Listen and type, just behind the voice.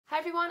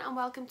everyone and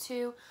welcome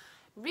to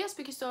Real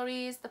Spooky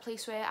Stories, the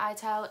place where I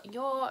tell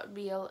your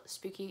real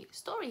spooky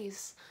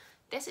stories.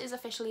 This is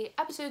officially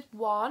episode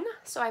 1,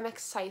 so I'm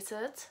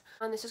excited,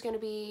 and this is going to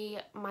be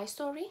my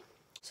story.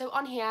 So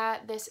on here,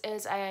 this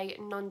is a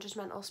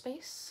non-judgemental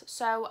space,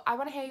 so I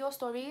want to hear your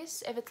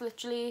stories. If it's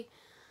literally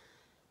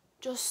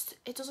just,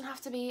 it doesn't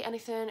have to be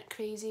anything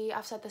crazy.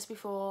 I've said this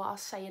before, I'll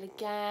say it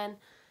again.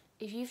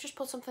 If you've just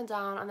put something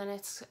down and then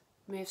it's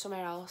moved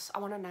somewhere else, I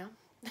want to know.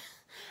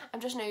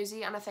 I'm just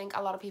nosy, and I think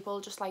a lot of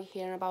people just like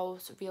hearing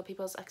about real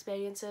people's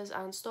experiences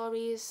and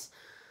stories,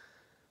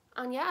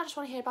 and yeah, I just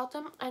want to hear about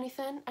them.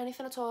 Anything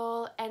at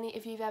all.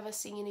 If you've ever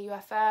seen a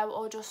UFO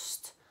or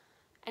just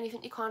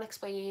anything you can't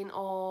explain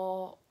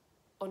or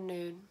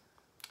unknown,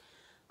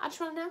 I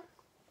just want to know.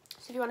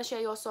 So if you want to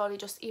share your story,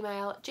 just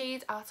email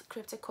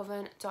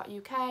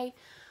jade@crypticcoven.uk,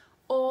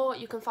 or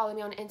you can follow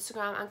me on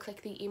Instagram and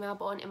click the email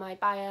button in my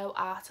bio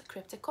at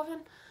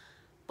crypticcoven.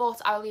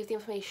 But I'll leave the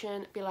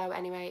information below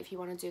anyway if you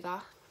want to do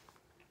that.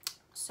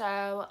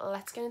 So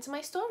let's get into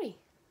my story.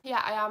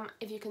 Yeah, I am,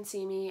 if you can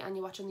see me and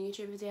you're watching the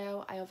YouTube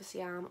video, I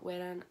obviously am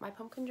wearing my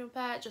pumpkin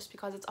jumper just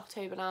because it's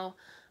October now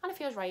and it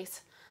feels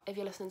right. If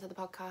you're listening to the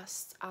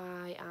podcast,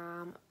 I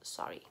am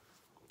sorry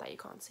that you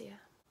can't see it.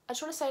 I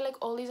just want to say, like,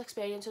 all these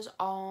experiences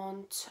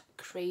aren't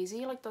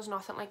crazy. Like, there's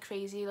nothing like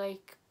crazy,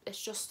 like,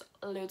 it's just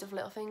loads of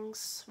little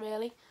things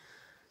really.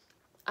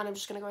 And I'm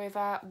just going to go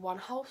over one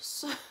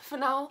house for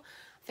now.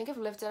 I think I've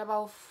lived in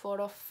about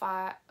 4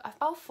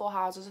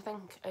 houses, I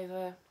think,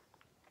 over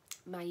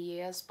my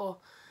years, but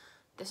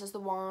this is the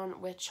one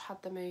which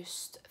had the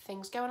most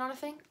things going on, I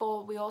think.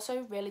 But we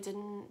also really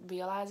didn't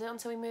realise it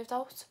until we moved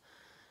out,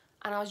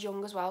 and I was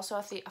young as well, so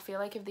I feel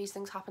like if these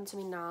things happen to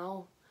me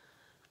now,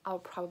 I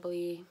would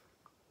probably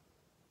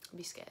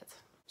be scared.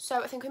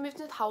 So I think we moved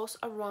into the house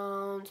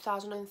around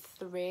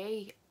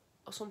 2003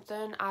 or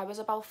something. I was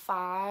about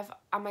 5.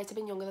 I might have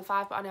been younger than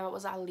 5, but I know it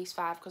was at least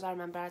 5 because I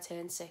remember I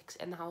turned 6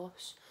 in the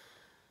house,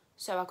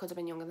 so I could have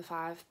been younger than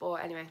 5. But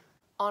anyway,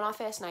 on our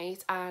first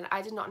night, and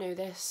I did not know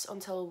this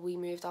until we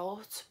moved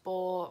out,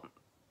 but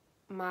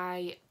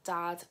my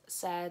dad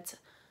said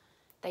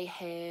they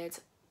heard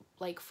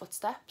like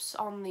footsteps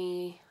on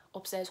the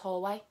upstairs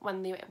hallway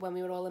when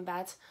we were all in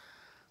bed,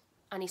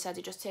 and he said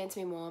he just turned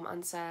to my mum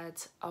and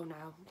said, "Oh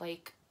no,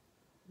 like,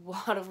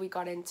 what have we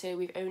got into?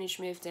 We've only just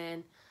moved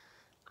in,"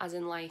 as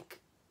in like,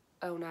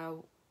 "Oh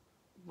no,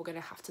 we're gonna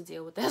have to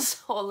deal with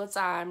this all the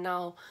time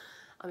now,"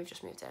 and we've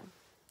just moved in.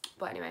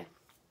 But anyway,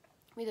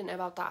 we didn't know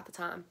about that at the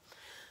time.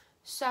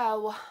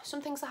 So some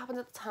things that happened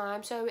at the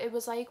time, so it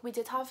was like we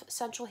did have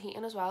central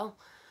heating as well,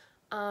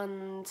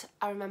 and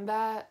I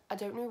remember, I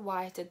don't know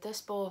why I did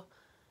this, but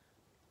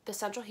the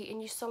central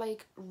heating used to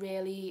like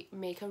really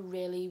make a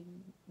really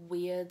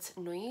weird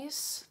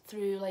noise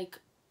through like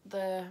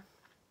the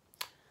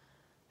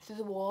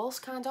walls,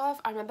 kind of.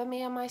 I remember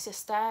me and my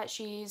sister,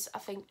 she's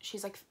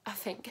like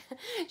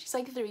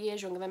 3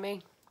 years younger than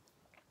me,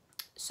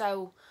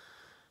 so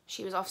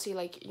she was obviously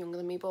like younger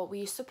than me, but we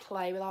used to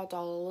play with our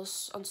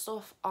dolls and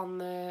stuff on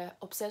the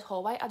upstairs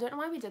hallway. I don't know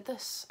why we did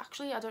this,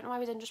 actually. I don't know why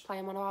we didn't just play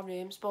in one of our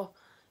rooms, but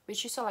we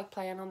just used to like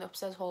playing on the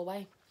upstairs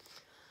hallway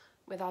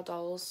with our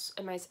dolls.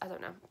 I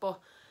don't know, but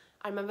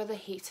I remember when the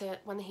heating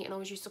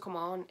always used to come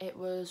on, it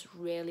was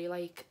really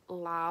like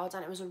loud,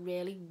 and it was a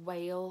really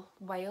wail,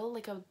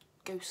 like a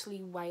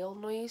ghostly wail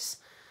noise,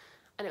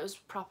 and it was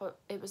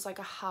like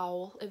a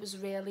howl. It was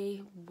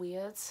really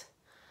weird,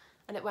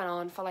 and it probably went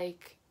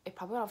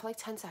on for like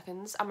 10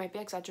 seconds. I might be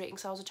exaggerating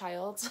because I was a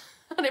child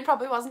and it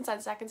probably wasn't 10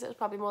 seconds, it was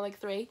probably more like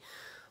 3,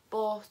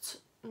 but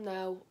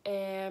no,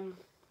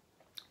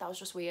 that was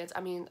just weird.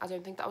 I mean, I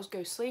don't think that was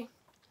ghostly,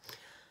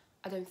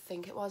 I don't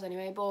think it was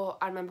anyway, but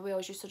I remember we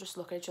always used to just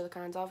look at each other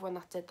kind of when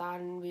that did that,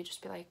 and we'd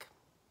just be like,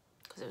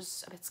 because it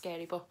was a bit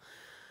scary. But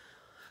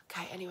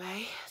okay,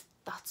 anyway,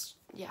 that's,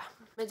 yeah.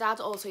 My dad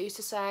also used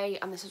to say,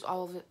 and this was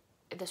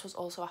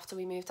also after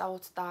we moved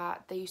out,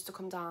 that they used to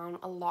come down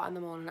a lot in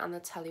the morning and the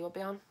TV would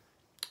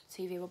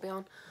be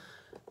on.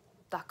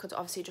 That could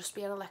obviously just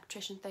be an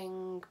electrician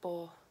thing,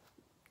 but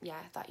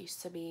yeah, that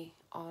used to be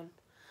on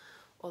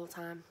all the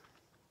time.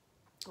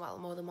 Well,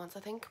 more than once, I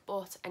think.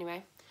 But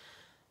anyway,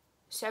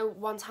 so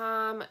one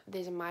time,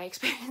 these are my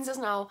experiences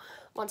now,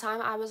 one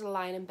time I was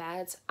lying in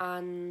bed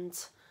and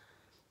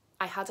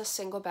I had a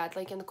single bed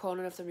like in the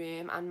corner of the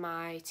room, and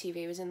my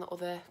TV was in the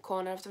other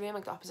corner of the room,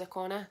 like the opposite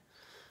corner.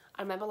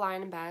 I remember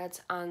lying in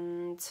bed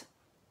and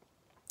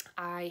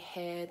I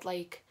heard,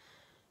 like,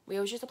 we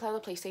always used to play on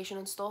the PlayStation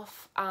and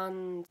stuff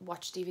and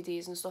watch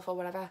DVDs and stuff or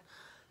whatever.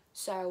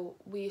 So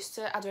we used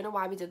to, I don't know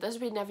why we did this,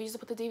 we never used to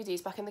put the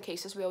DVDs back in the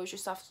cases. We always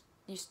just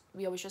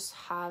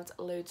had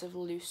loads of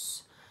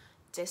loose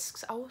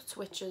discs out,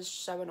 which is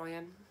so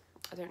annoying.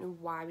 I don't know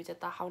why we did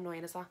that, how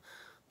annoying is that?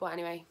 But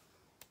anyway,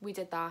 we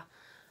did that,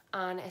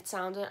 and it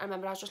sounded, I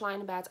remember I was just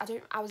lying in bed, I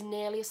was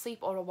nearly asleep,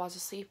 or I was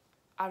asleep,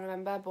 I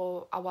remember,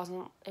 but it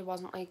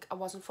wasn't like, I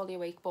wasn't fully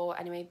awake. But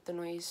anyway, the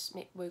noise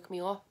woke me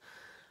up,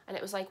 and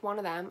it was like one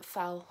of them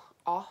fell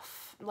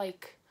off,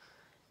 like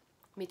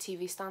my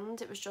TV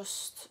stand. It was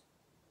just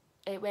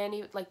It weren't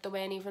even, like, there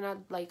weren't even a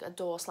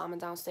door slamming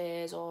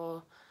downstairs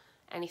or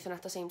anything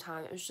at the same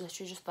time. It was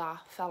literally just that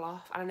fell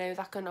off. And I know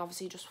that can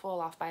obviously just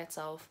fall off by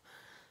itself,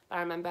 but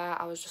I remember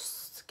I was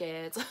just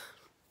scared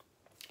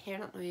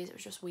hearing that noise. It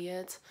was just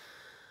weird.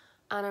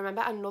 And I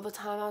remember another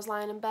time I was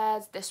lying in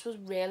bed. This was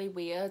really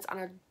weird, and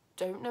I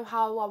don't know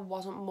how I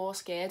wasn't more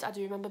scared. I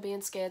do remember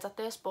being scared at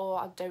this, but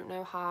I don't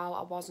know how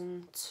I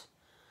wasn't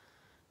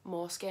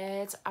more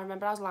scared. I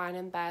remember I was lying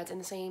in bed in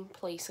the same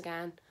place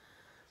again,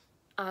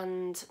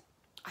 and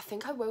I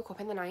think I woke up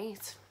in the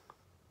night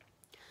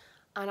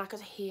and I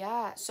could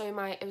hear, so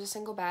it was a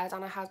single bed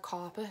and I had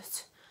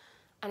carpet,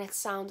 and it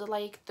sounded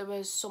like there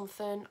was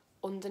something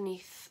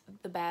underneath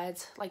the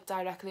bed, like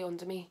directly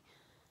under me,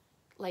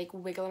 like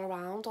wiggling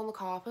around on the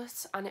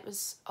carpet. And it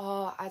was,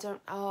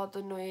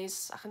 the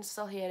noise, I can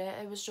still hear it.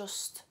 It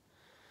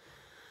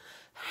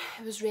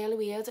was really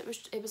weird.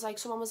 It was like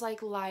someone was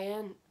like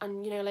lying,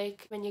 and you know,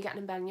 like when you're getting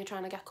in bed and you're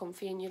trying to get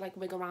comfy and you like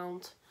wiggle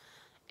around,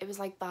 it was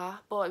like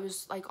that, but it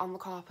was like on the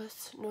carpet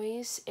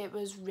noise. It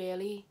was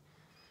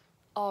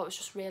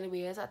just really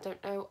weird. I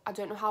don't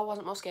know how I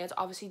wasn't more scared.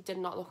 Obviously did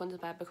not look under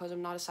the bed because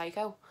I'm not a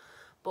psycho,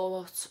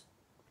 but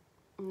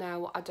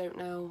no, I don't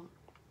know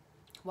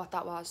what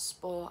that was,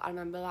 but I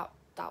remember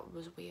that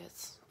was weird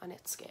and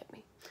it scared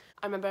me.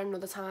 I remember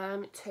another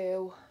time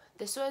too.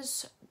 This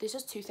was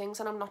two things,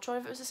 and I'm not sure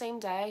if it was the same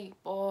day,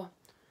 but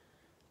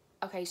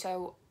okay,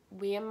 so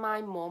we and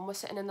my mum were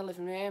sitting in the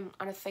living room,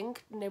 and I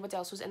think nobody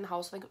else was in the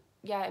house. I think,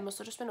 yeah, it must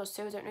have just been us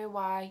two. I don't know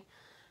why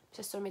my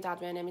sister and my dad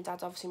weren't in. My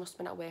dad obviously must have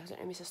been at work. I don't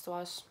know who my sister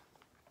was.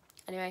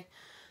 Anyway,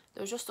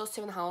 there was just us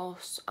two in the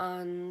house,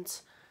 and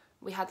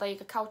we had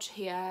like a couch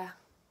here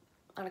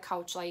and a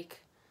couch like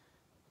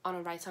on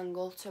a right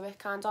angle to it,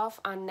 kind of,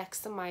 and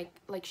next to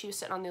like she was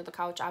sitting on the other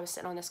couch, I was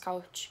sitting on this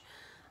couch,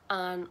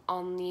 and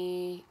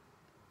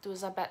there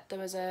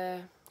was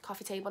a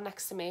coffee table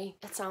next to me.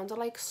 It sounded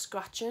like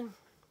scratching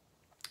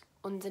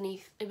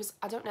underneath. It was,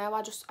 I don't know,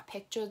 I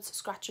pictured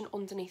scratching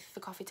underneath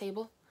the coffee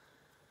table,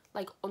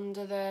 like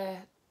under the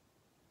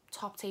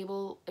top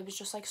table. It was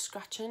just like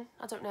scratching.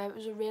 I don't know, it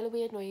was a really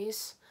weird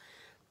noise,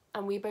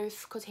 and we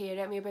both could hear it,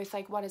 and we were both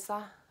like, what is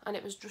that? And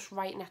it was just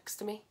right next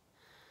to me.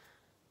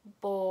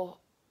 But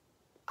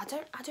I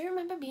don't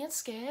remember being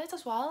scared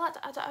as well.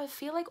 I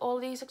feel like all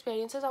these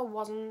experiences I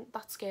wasn't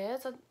that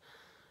scared,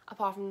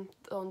 apart from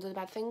the under the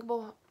bed thing,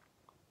 but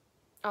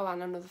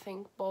and another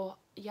thing, but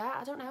yeah,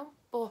 I don't know,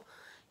 but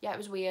yeah, it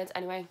was weird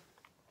anyway.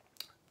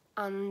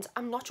 And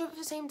I'm not sure if it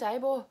was the same day,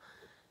 but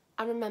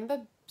I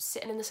remember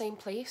sitting in the same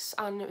place,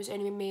 and it was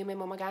only me and my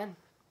mum again,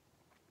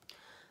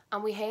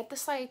 and we heard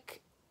this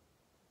like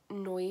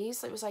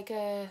noise. It was like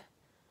a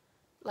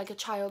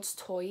child's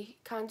toy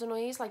kind of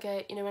noise, like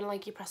a, you know, when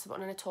like you press the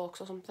button and it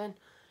talks or something.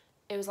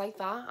 It was like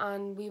that,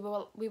 and we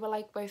were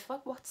like both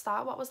like, what's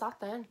that? What was that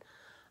then?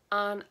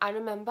 And I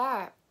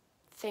remember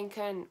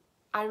thinking,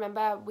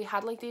 we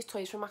had like these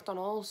toys from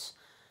McDonald's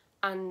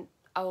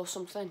or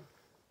something,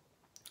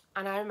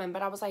 and I remember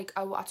I was like,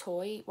 oh, a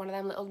toy, one of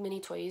them little mini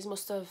toys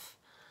must have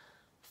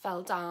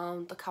fell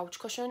down the couch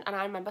cushion. And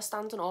I remember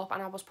standing up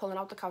and I was pulling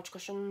out the couch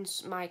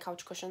cushions, my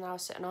couch cushion that I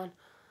was sitting on,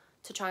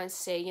 to try and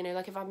see, you know,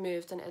 like if I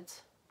moved and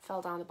it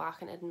fell down the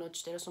back and it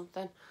nudged it or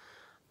something.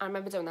 I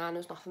remember doing that and there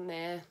was nothing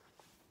there.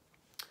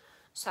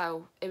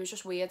 So it was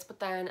just weird. But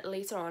then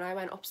later on I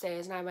went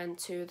upstairs and I went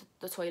to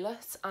the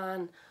toilet,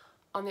 and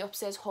on the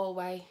upstairs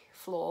hallway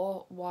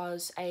floor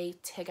was a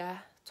Tigger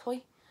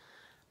toy,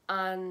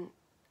 and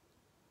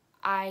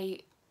I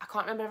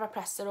can't remember if I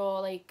pressed it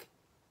or like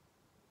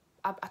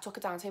I took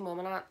it down to my mum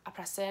and I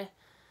pressed it,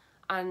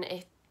 and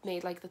it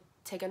made like the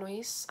Tigger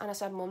noise, and I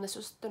said, Mum, this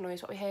was the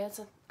noise what we heard,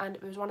 and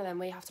it was one of them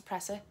where you have to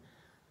press it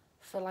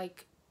for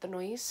like the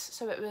noise.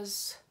 So it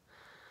was,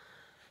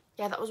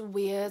 yeah, that was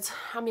weird.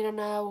 I mean,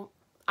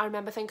 I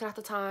remember thinking at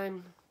the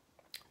time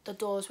the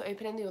doors were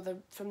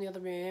open from the other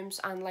rooms,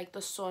 and like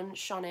the sun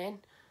shone in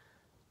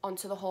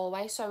onto the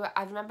hallway. So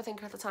I remember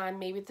thinking at the time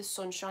maybe the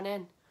sun shone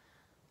in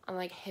and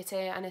like hit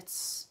it and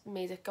it's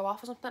made it go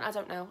off or something. I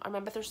don't know. I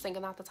remember just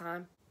thinking that at the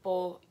time.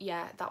 But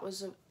yeah, that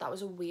was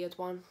a weird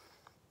one.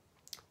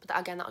 But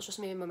again, that was just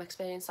me and mum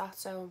experienced that,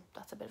 so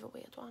that's a bit of a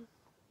weird one.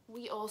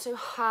 We also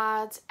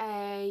had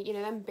a, you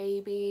know, them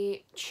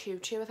baby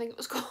choo-choo, I think it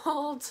was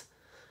called,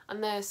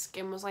 and their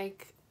skin was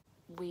like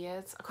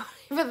weird. I can't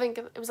even think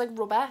of it. It was like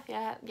rubber.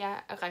 Yeah,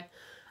 okay.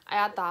 I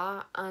had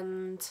that,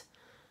 and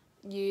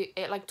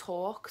it like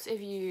talks if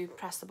you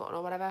press the button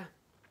or whatever,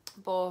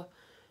 but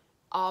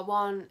our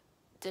one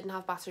didn't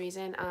have batteries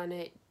in and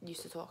it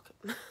used to talk.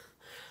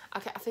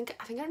 Okay, I think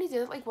I only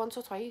did it like once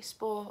or twice,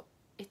 but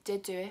it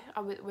did do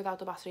it without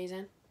the batteries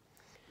in.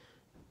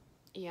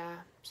 Yeah,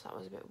 so that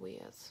was a bit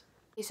weird.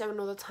 So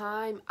another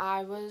time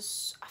I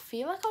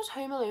feel like I was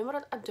home alone,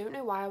 but I don't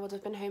know why I would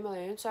have been home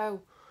alone.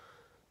 So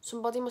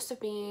somebody must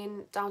have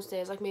been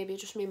downstairs, like maybe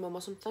just me mum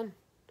or something.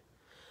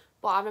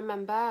 But I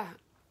remember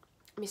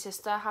my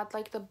sister had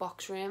like the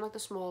box room, like the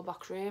small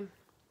box room,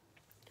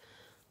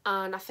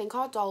 and I think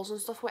our dolls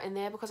and stuff were in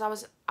there, because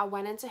I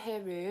went into her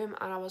room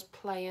and I was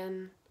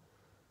playing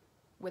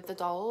with the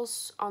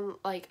dolls on,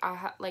 like,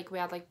 we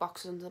had like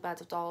boxes under the bed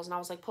of dolls, and I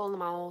was like pulling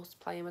them out,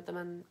 playing with them,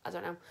 and I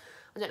don't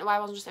know why I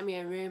wasn't just in my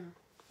own room,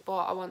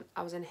 but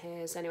I was in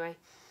his anyway.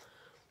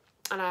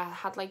 And I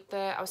had like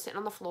I was sitting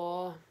on the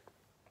floor,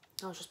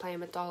 I was just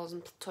playing with dolls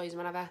and toys and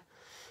whatever,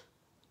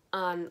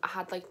 and I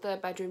had like the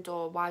bedroom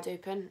door wide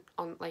open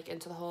on, like,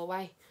 into the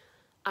hallway,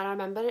 and I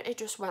remember it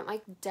just went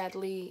like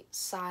deadly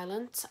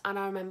silent, and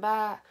I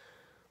remember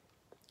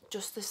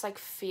just this like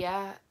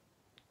fear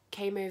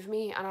came over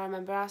me, and I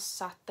remember I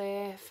sat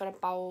there for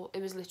about,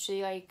 it was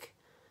literally like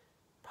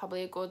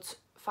probably a good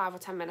 5 or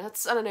 10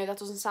 minutes, and I know that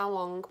doesn't sound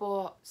long,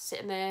 but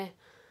sitting there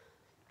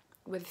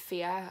with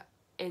fear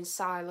in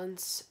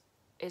silence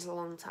is a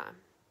long time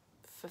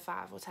for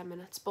 5 or 10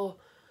 minutes, but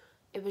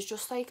it was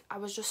just like, I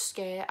was just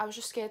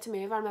scared to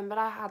move. I remember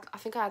I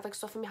think I had like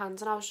stuff in my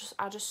hands, and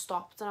I just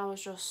stopped, and I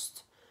was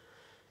just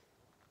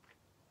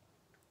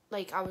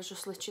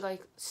literally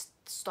like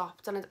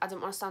stopped, and I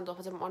didn't want to stand up,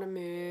 I didn't want to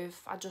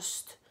move,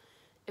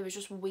 it was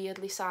just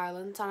weirdly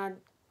silent, and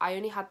I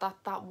only had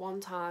that one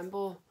time,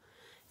 but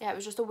yeah, it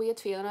was just a weird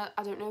feeling.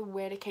 I don't know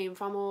where it came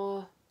from,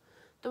 or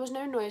there was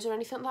no noise or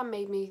anything that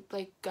made me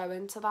like go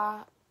into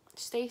that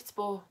state,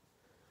 but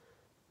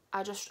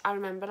I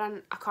remember,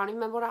 and I can't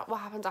even remember what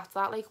happened after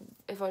that, like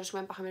if I just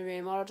went back in my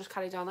room or I just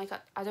carried on, like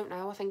I don't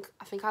know, I think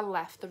I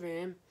left the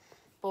room,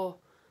 but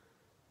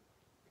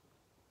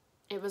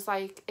it was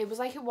like it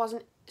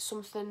wasn't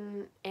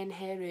something in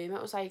her room,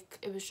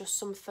 it was just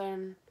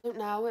something, I don't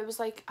know, it was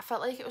like, I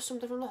felt like it was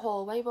something from the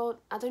hallway, but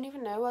I don't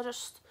even know,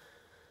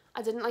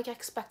 I didn't like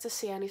expect to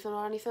see anything,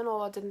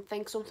 or I didn't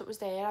think something was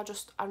there. I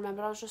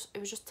remember it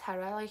was just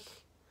terror, like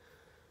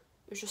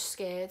I was just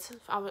scared,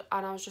 and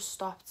I was just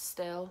stopped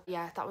still.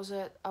 Yeah, that was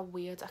a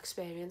weird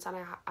experience, and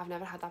I've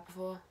never had that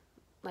before,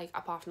 like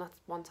apart from that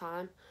one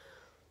time.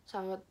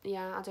 So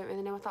yeah, I don't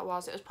really know what that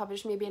was. It was probably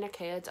just me being a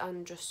kid,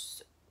 and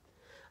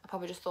I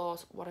probably just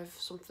thought, what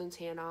if something's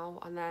here now,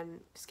 and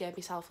then scared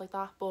myself like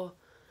that. But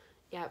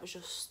yeah, it was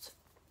just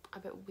a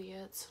bit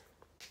weird.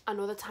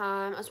 Another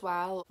time as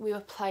well, we were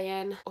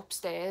playing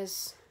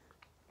upstairs.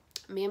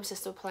 Me and my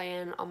sister were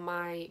playing on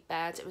my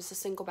bed. It was a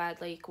single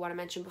bed, like what I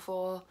mentioned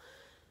before,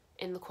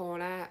 in the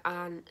corner,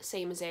 and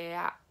same as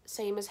her,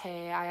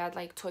 I had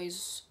like toy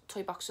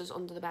boxes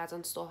under the bed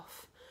and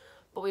stuff,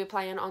 but we were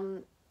playing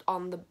on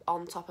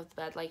top of the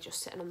bed, like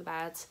just sitting on the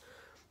bed,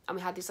 and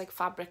we had these like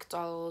fabric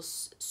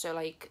dolls, so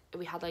like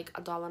we had like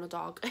a doll and a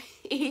dog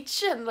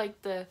each, and like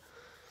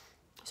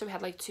so we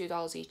had like 2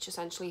 dolls each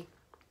essentially,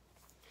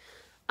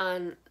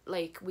 and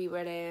like we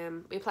were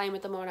playing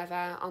with them or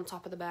whatever on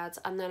top of the bed.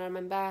 And then I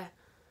remember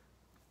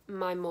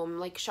my mum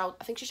like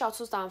I think she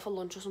shouted us down for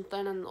lunch or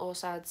something, and or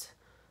said,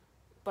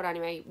 but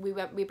anyway,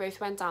 we both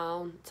went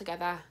down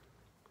together,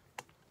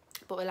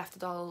 but we left the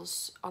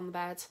dolls on the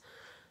bed.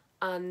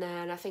 And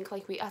then I think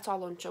like we ate our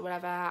lunch or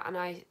whatever, and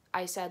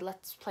I said,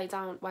 let's play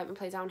down, why don't we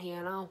play down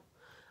here now,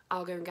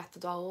 I'll go and get the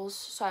dolls.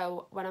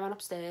 So when I went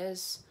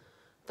upstairs,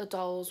 the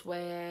dolls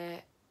were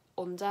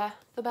under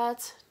the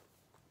bed,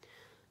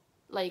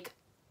 like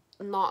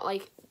not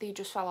like they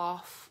just fell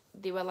off,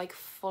 they were like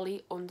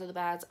fully under the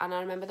bed. And I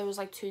remember there was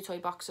like 2 toy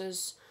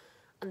boxes,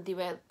 and they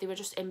were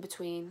just in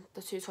between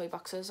the 2 toy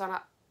boxes, and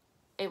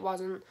it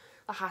wasn't,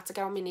 I had to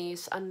get on my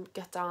knees and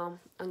get down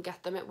and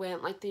get them. It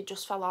weren't like they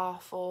just fell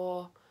off,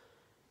 or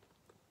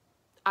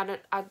I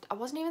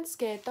wasn't even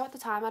scared though at the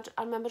time.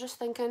 I remember just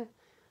thinking,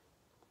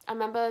 I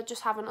remember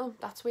just having, oh,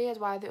 that's weird,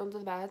 why are they under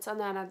the bed? And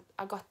then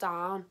I got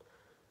down,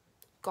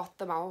 got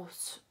them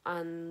out,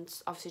 and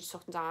obviously just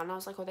took them down, and I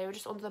was like, oh, they were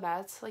just under the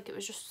bed. Like, it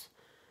was just,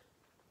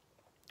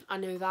 I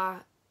knew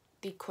that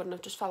they couldn't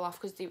have just fell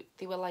off, because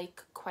they were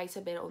like quite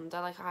a bit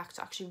under, like I had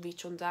to actually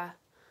reach under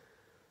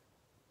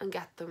and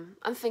get them.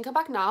 And thinking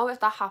back now, if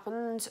that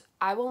happened,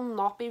 I will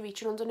not be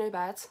reaching under no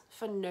bed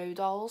for no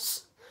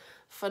dolls,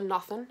 for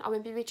nothing. I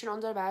wouldn't be reaching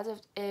under a bed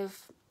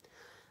if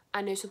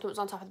I knew something was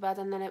on top of the bed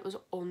and then it was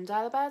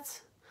under the bed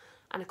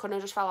and it couldn't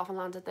have just fell off and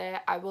landed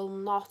there. I will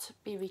not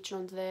be reaching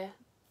under there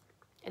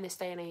in this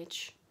day and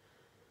age.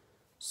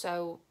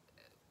 So,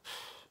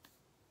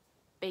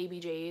 baby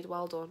Jade,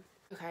 well done.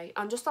 Okay,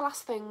 and just the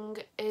last thing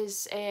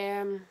is,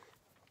 I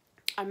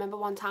remember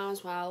one time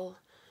as well,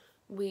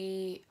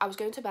 I was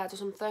going to bed or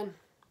something.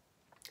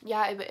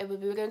 Yeah, we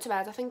were going to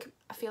bed.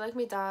 I feel like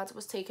my dad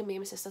was taking me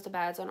and my sister to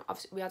bed, and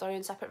obviously we had our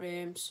own separate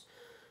rooms.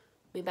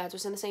 My bed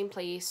was in the same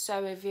place,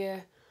 so if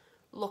you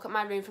look at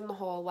my room from the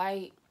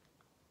hallway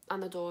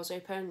and the door's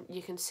open,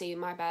 you can see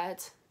my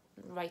bed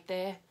right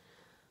there.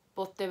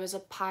 But there was a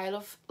pile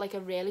of, like a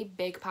really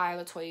big pile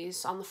of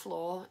toys on the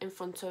floor in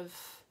front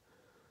of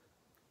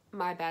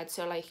my bed,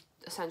 so like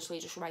essentially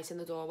just right in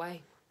the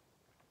doorway.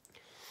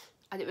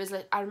 And it was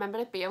like, I remember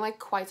it being like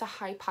quite a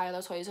high pile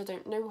of toys. I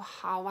don't know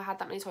how I had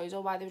that many toys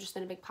or why they were just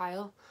in a big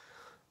pile.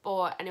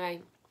 But anyway,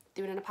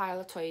 they were in a pile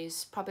of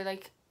toys, probably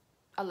like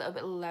a little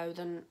bit lower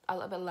than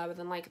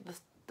like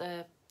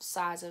the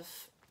size of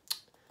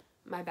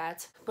my bed.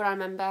 But I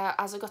remember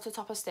as I got to the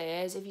top of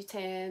stairs, you had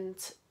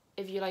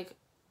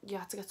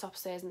to get top of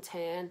stairs and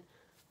turn,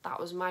 that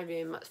was my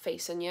room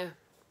facing you.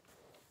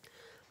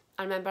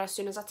 I remember as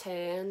soon as I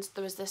turned,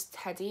 there was this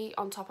teddy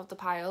on top of the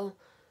pile,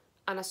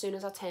 and as soon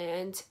as I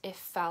turned, it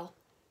fell.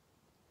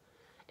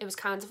 It was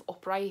kind of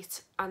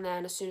upright, and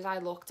then as soon as I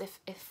looked,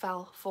 it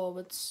fell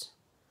forwards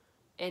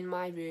in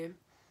my room.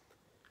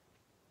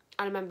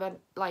 I remember,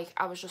 like,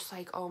 I was just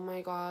like, oh my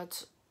god.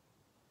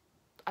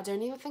 I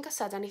don't even think I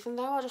said anything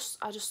though.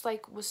 I just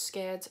like was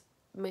scared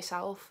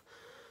myself.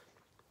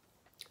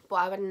 But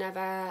I would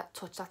never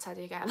touch that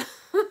teddy again.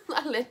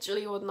 I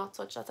literally would not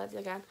touch that teddy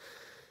again.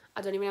 I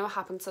don't even know what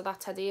happened to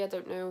that teddy. I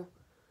don't know.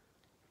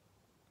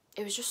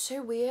 It was just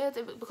so weird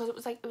because it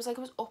was like it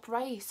was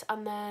upright,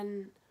 and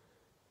then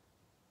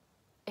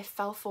it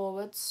fell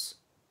forwards.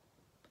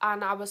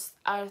 And I was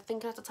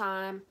thinking at the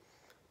time,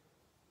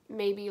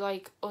 maybe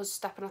like us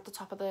stepping at the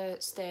top of the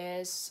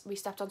stairs, we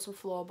stepped on some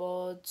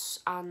floorboards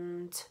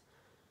and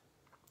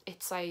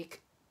it's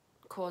like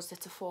caused it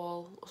to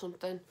fall or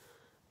something.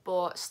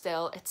 But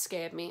still, it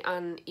scared me,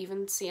 and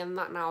even seeing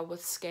that now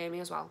would scare me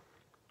as well.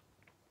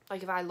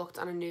 Like if I looked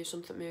and I knew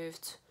something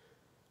moved,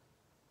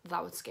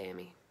 that would scare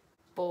me.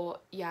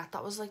 But yeah,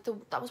 that was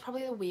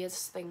probably the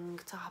weirdest thing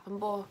to happen.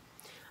 But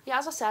yeah,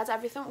 as I said,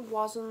 everything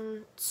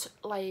wasn't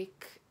a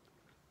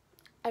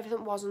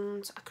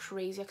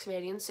crazy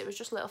experience. It was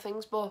just little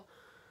things, but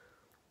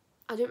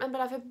I don't remember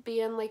ever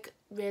being like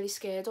really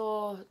scared,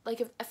 or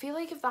like I feel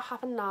like if that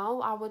happened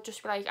now, I would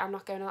just be like, I'm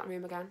not going to that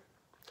room again.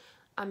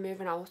 I'm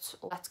moving out.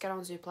 Let's get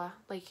on Zoopla.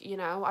 Like, you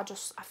know, I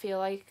feel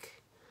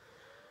like,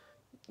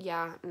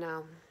 yeah,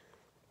 no.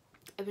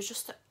 It was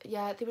just,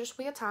 yeah, they were just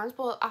weird times,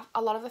 but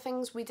a lot of the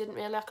things we didn't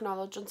really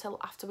acknowledge until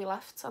after we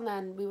left, and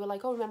then we were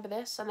like, oh, remember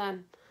this? And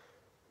then,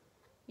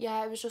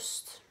 yeah, it was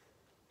just,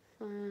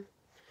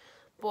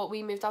 But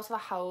we moved out of the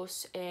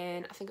house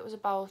in, I think it was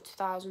about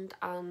 2000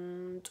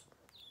 and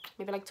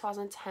maybe like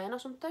 2010 or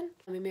something.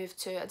 And we moved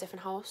to a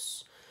different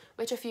house,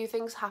 which a few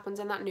things happened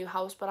in that new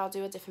house, but I'll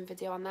do a different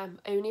video on them.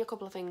 Only a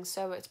couple of things,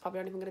 so it's probably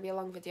not even going to be a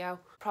long video.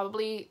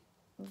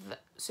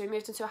 So we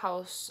moved into a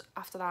house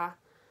after that.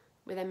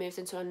 We then moved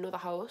into another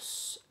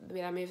house.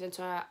 We then moved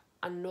into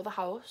another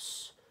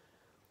house.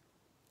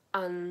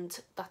 And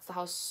that's the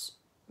house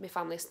my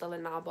family's still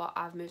in now, but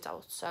I've moved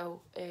out.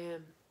 So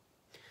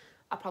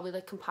I'll probably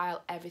like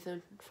compile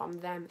everything from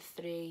them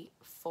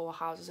 3-4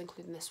 houses,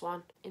 including this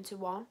one, into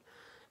one,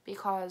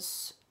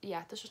 because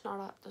yeah, there's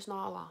not a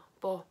lot.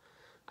 But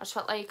I just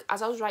felt like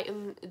as I was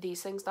writing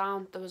these things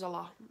down, there was a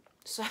lot.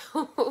 So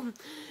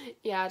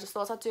yeah, I just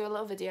thought I'd do a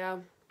little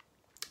video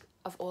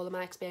of all of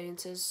my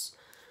experiences.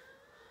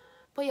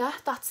 But yeah,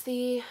 that's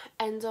the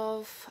end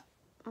of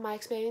my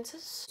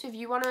experiences. So if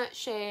you want to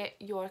share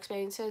your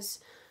experiences,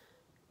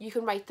 you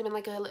can write them in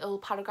like a little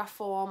paragraph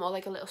form or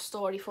like a little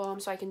story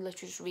form, so I can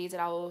literally just read it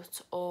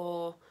out,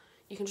 or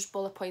you can just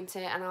bullet point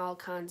it and I'll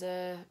kind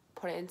of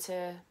put it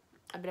into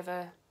a bit of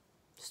a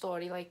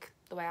story, like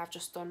the way I've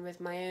just done with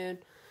my own.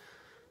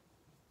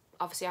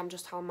 Obviously I'm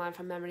just telling mine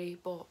from memory,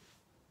 but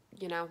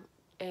you know,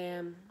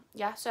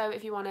 yeah, so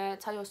if you want to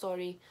tell your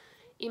story,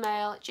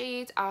 email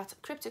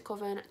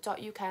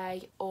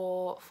jade@crypticcoven.uk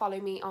or follow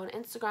me on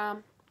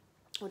Instagram,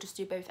 or just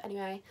do both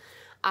anyway,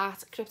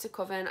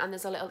 @crypticcoven, and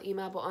there's a little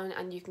email button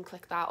and you can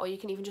click that, or you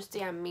can even just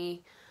DM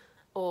me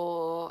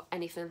or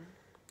anything.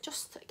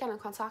 Just get in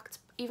contact,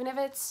 even if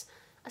it's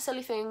a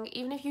silly thing,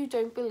 even if you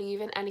don't believe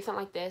in anything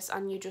like this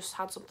and you just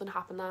had something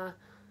happen that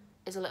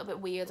is a little bit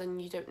weird and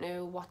you don't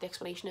know what the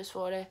explanation is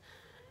for it,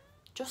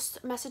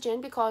 just message in,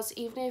 because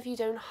even if you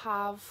don't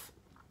have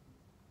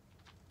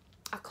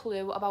a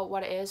clue about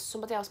what it is,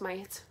 somebody else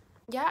might.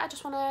 Yeah, I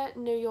just want to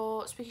know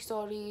your spooky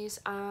stories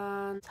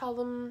and tell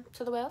them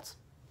to the world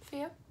for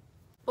you.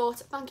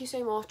 But thank you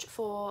so much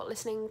for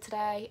listening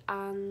today,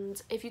 and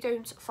if you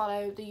don't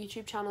follow the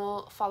YouTube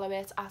channel, follow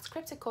it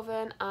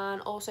 @crypticcoven,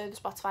 and also the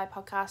Spotify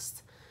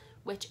podcast,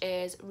 which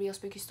is Real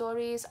Spooky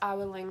Stories. I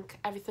will link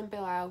everything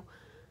below,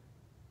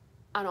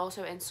 and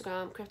also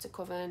Instagram, Cryptic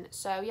Coven.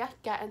 So yeah,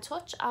 get in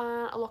touch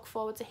and I look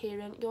forward to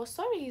hearing your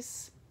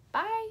stories.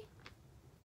 Bye!